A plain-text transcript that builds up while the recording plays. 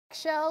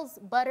Eggshells,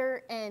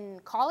 butter,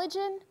 and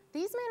collagen.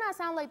 These may not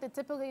sound like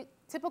the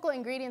typical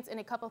ingredients in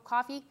a cup of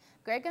coffee.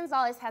 Greg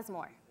Gonzales has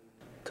more.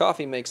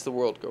 Coffee makes the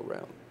world go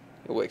round.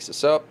 It wakes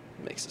us up,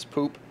 makes us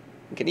poop,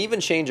 and can even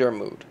change our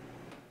mood.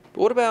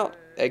 But what about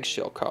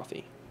eggshell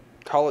coffee,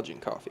 collagen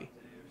coffee,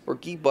 or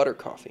ghee butter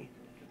coffee?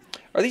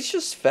 Are these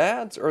just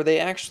fads, or are they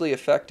actually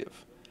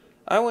effective?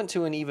 I went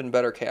to an Even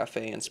Better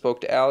cafe and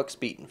spoke to Alex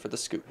Beaton for the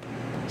scoop.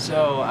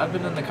 So I've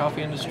been in the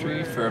coffee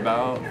industry for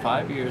about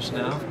 5 years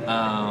now.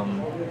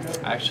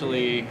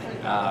 Actually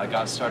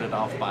got started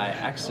off by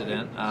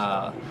accident.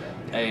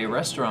 A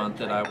restaurant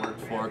that I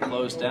worked for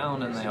closed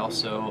down, and they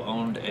also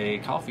owned a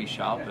coffee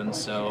shop, and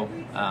so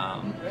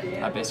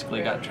I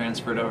basically got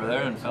transferred over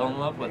there and fell in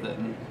love with it,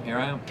 and here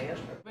I am.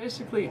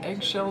 Basically,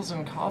 eggshells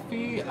and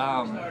coffee,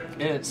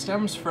 it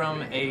stems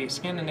from a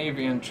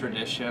Scandinavian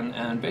tradition,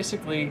 and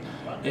basically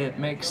it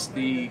makes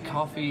the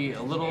coffee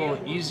a little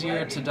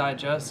easier to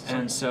digest,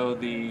 and so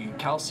the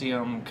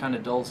calcium kind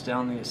of dulls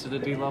down the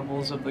acidity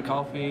levels of the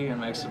coffee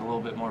and makes it a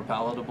little bit more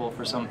palatable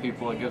for some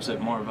people. It gives it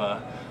more of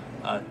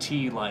a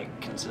tea-like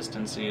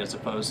consistency as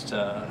opposed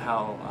to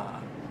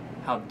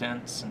how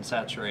dense and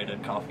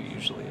saturated coffee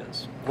usually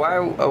is.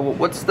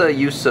 What's the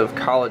use of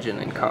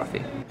collagen in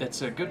coffee?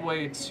 It's a good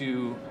way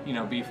to,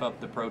 beef up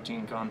the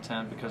protein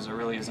content because there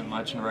really isn't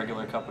much in a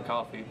regular cup of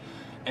coffee.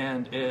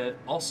 And it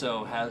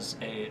also has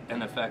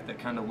an effect that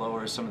kind of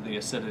lowers some of the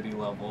acidity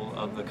level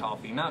of the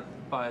coffee. Not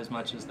by as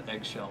much as the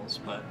eggshells,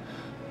 but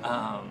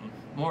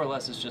more or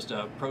less it's just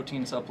a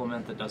protein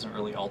supplement that doesn't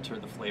really alter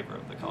the flavor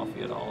of the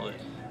coffee at all.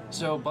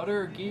 So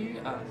butter or ghee,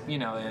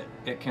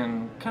 it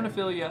can kind of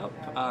fill you up.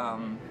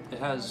 It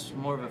has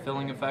more of a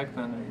filling effect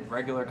than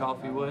regular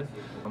coffee would.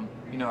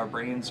 Our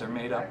brains are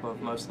made up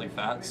of mostly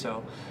fat,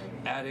 so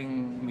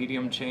adding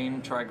medium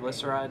chain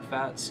triglyceride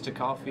fats to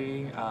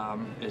coffee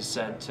is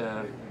said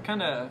to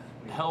kind of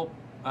help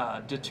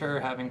deter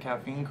having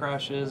caffeine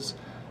crashes,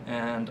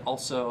 and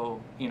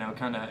also,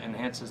 kind of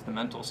enhances the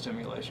mental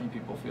stimulation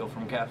people feel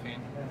from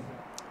caffeine.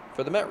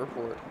 For the Met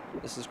Report,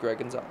 this is Greg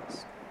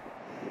Gonzales.